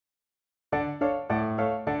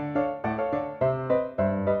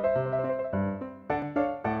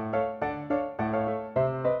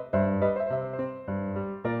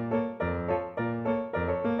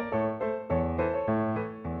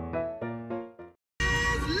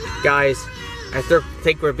Guys, I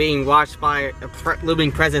think we're being watched by a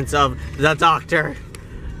looming presence of the Doctor.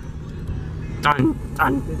 Dun,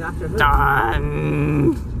 dun,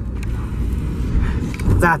 dun.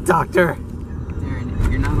 That Doctor.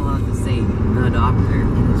 Darren, you're not allowed to say the Doctor.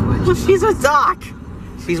 Well, she's a doc.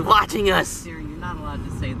 She's watching us. Darren, you're not allowed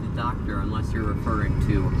to say the Doctor unless you're referring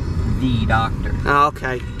to the Doctor. Oh,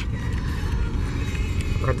 okay.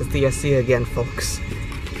 We're at the CSC again, folks.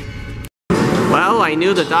 Well, I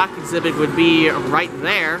knew the doc exhibit would be right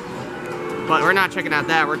there, but we're not checking out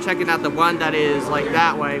that. We're checking out the one that is like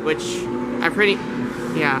that way, which I pretty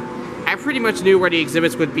much knew where the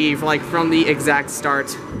exhibits would be, like from the exact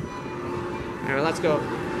start. Alright, let's go.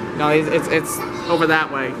 No, it's over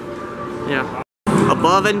that way. Yeah.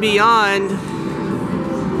 Above and beyond.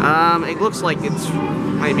 It looks like it's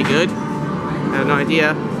might be good. I have no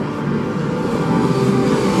idea.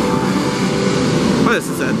 What is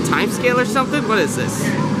this, a time scale or something? What is this?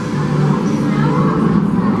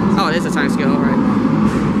 Oh, it is a time scale, alright.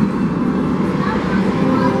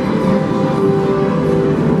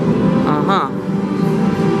 Uh-huh.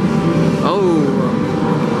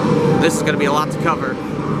 Oh. This is gonna be a lot to cover.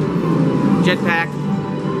 Jetpack.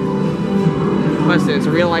 What is this? A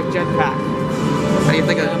real life jetpack. How do you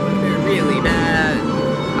think of it? Really bad.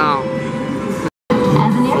 Oh.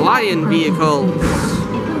 Flying vehicles.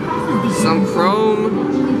 Some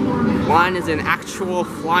chrome. One is an actual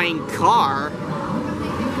flying car.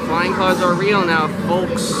 Flying cars are real now,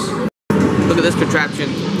 folks. Look at this contraption.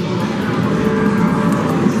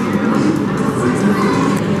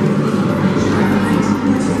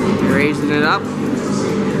 Raising it up.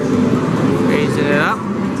 Raising it up.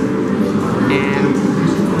 And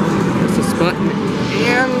press this button.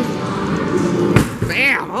 And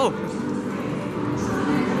bam! Oh!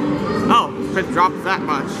 Oh, could drop that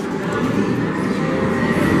much.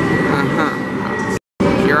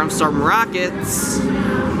 Uh-huh. Here are some rockets.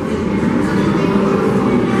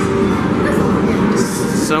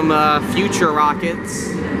 Some future rockets.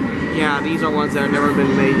 Yeah, these are ones that have never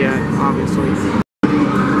been made yet, obviously.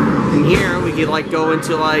 And here we could like go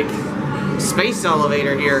into like space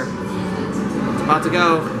elevator here. It's about to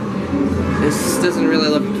go. This doesn't really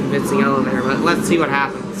look like a convincing elevator, but let's see what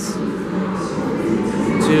happens.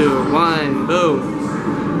 2, 1, boom.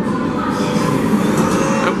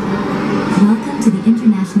 Welcome to the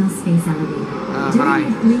International Space Elevator. During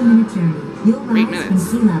your 3-minute journey, you'll rise from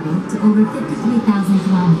sea level to over 53,000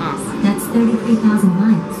 kilometers. That's 33,000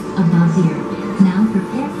 miles above the Earth. Now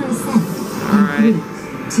prepare for ascent. Alright.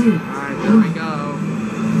 3, 2, Alright, there we go.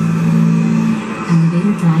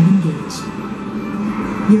 Elevator drive engaged.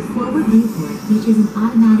 Your forward viewport features an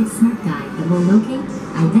automatic smart guide that will locate,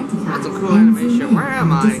 identify, That's a cool and animation. zoom in Where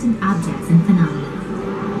am on I? distant objects and phenomena.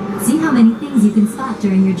 See how many things you can spot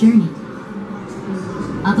during your journey.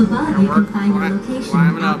 Up above, you can find your location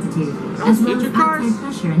and altitude, as well as outside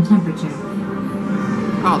pressure and temperature.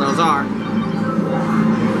 Oh, those are.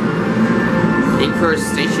 Incurse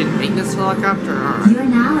station maintenance helicopter. Alright. You are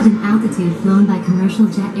now at an altitude flown by commercial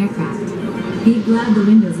jet aircraft. Be glad the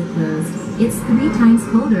windows are closed. It's 3 times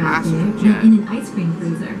colder out there than in an ice cream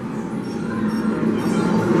freezer.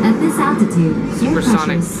 At this altitude, Supersonic air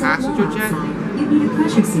pressure is so passenger low jet? outside, you need a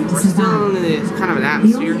pressure suit to We're still survive. in this kind of an The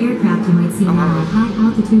atmosphere. only aircraft you might see now are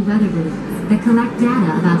high-altitude weather balloons that collect data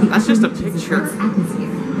about the That's just a upper reaches of picture. Earth's atmosphere.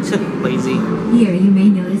 Lazy. Here, you may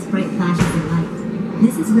notice bright flashes of light.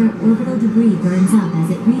 This is where orbital debris burns up as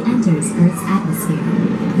it re-enters Earth's atmosphere.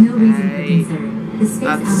 No reason for concern. The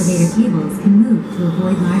space elevator cables can move to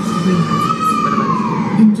avoid large debris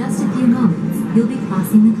hazards. In just a few moments, you'll be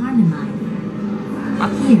crossing the Kármán line.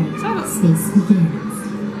 Here, space begins.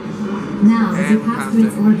 Now, as you pass through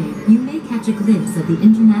its orbit, you may catch a glimpse of the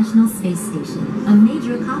International Space Station, a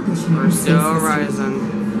major accomplishment in space history.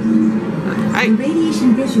 The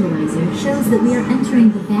radiation visualizer shows that we are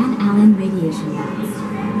entering the Van Allen radiation bands.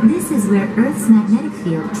 This is where Earth's magnetic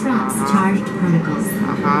field traps charged particles.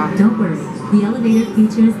 Don't worry, the elevator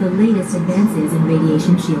features the latest advances in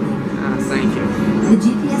radiation shielding. Thank you. The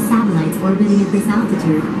GPS satellites orbiting at this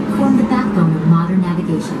altitude form the backbone of modern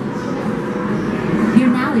navigation. You're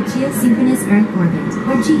now at geosynchronous Earth orbit,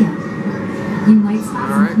 or GEO. You might spot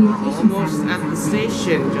some communication almost satellites at the out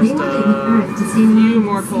station. there. Just a few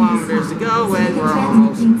more kilometers to go, and we're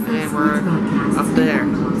almost, and we're up there.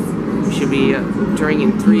 We should be turning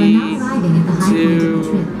in 3, 2,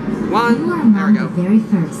 1. You are among the very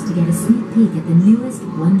first to get a sneak peek at the newest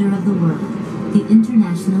wonder of the world, the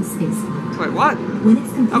International Space Flight. Wait, what? When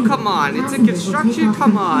it's complete, Oh, come on. It's in construction?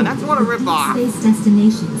 Come on. That's what a ripoff. Space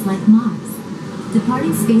destinations like Mars.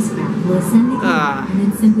 Departing spacecraft will ascend the Earth and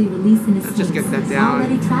then simply release in a space just get that that's down.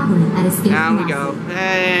 already traveling at at escape Down we velocity. go. Look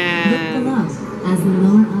And below as the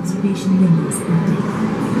lower observation windows open.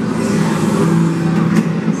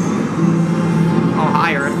 oh,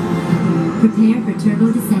 higher. Prepare for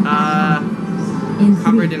turbo descent. In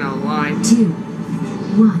Covered 3, in a line. 2,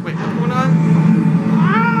 1. Wait, what's going on?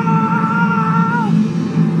 Ah!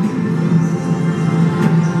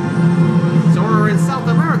 So we're in South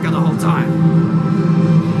America the whole time.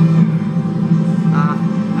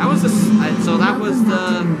 That was the so that was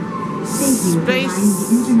the Thank you for flying the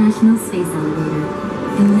space. International Space Elevator.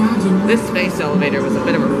 Imagine This space elevator was a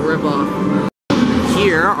bit of a ripoff.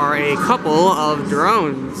 Here are a couple of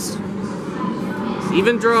drones.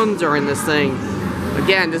 Even drones are in this thing.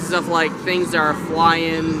 Again, this is stuff like things that are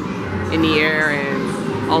flying in the air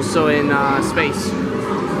and also in space.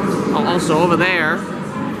 Oh, also over there,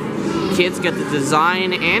 kids get to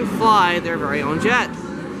design and fly their very own jet.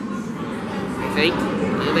 I think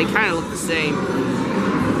they kind of look the same.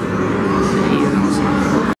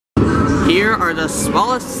 Here are the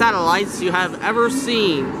smallest satellites you have ever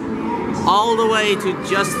seen, all the way to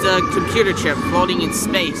just a computer chip floating in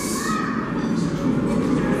space.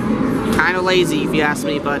 Kind of lazy if you ask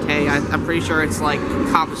me, but hey, I'm pretty sure it's like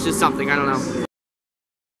accomplishes something, I don't know.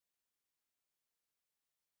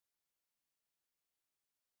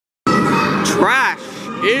 Trash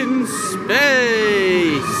in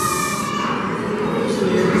space!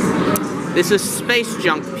 This is space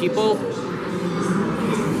junk, people.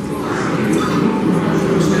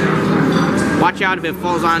 Watch out if it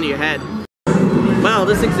falls onto your head. Well,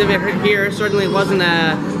 this exhibit here certainly wasn't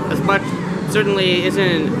as much, certainly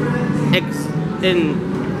isn't,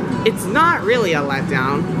 it's not really a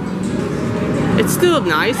letdown. It's still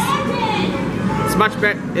nice. It's much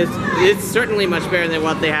better, it's certainly much better than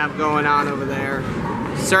what they have going on over there.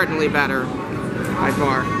 Certainly better, by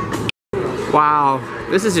far. Wow,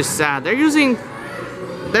 this is just sad.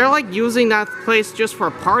 They're like using that place just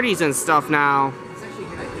for parties and stuff now. It's actually a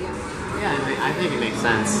good idea. Yeah, I think it makes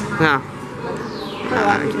sense. Yeah.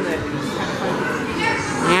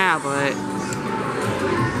 Yeah, but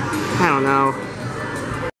I don't know.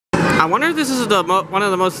 I wonder if this is one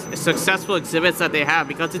of the most successful exhibits that they have,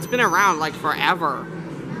 because it's been around like forever.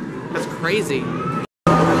 That's crazy.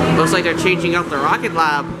 Looks like they're changing up the rocket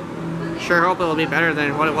lab. Sure hope it'll be better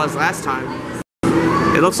than what it was last time.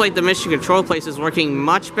 It looks like the mission control place is working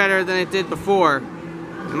much better than it did before.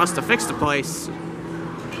 They must have fixed the place.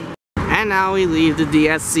 And now we leave the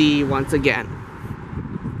DSC once again.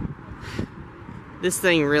 This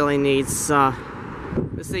thing really needs to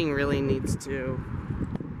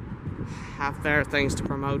have better things to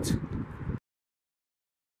promote.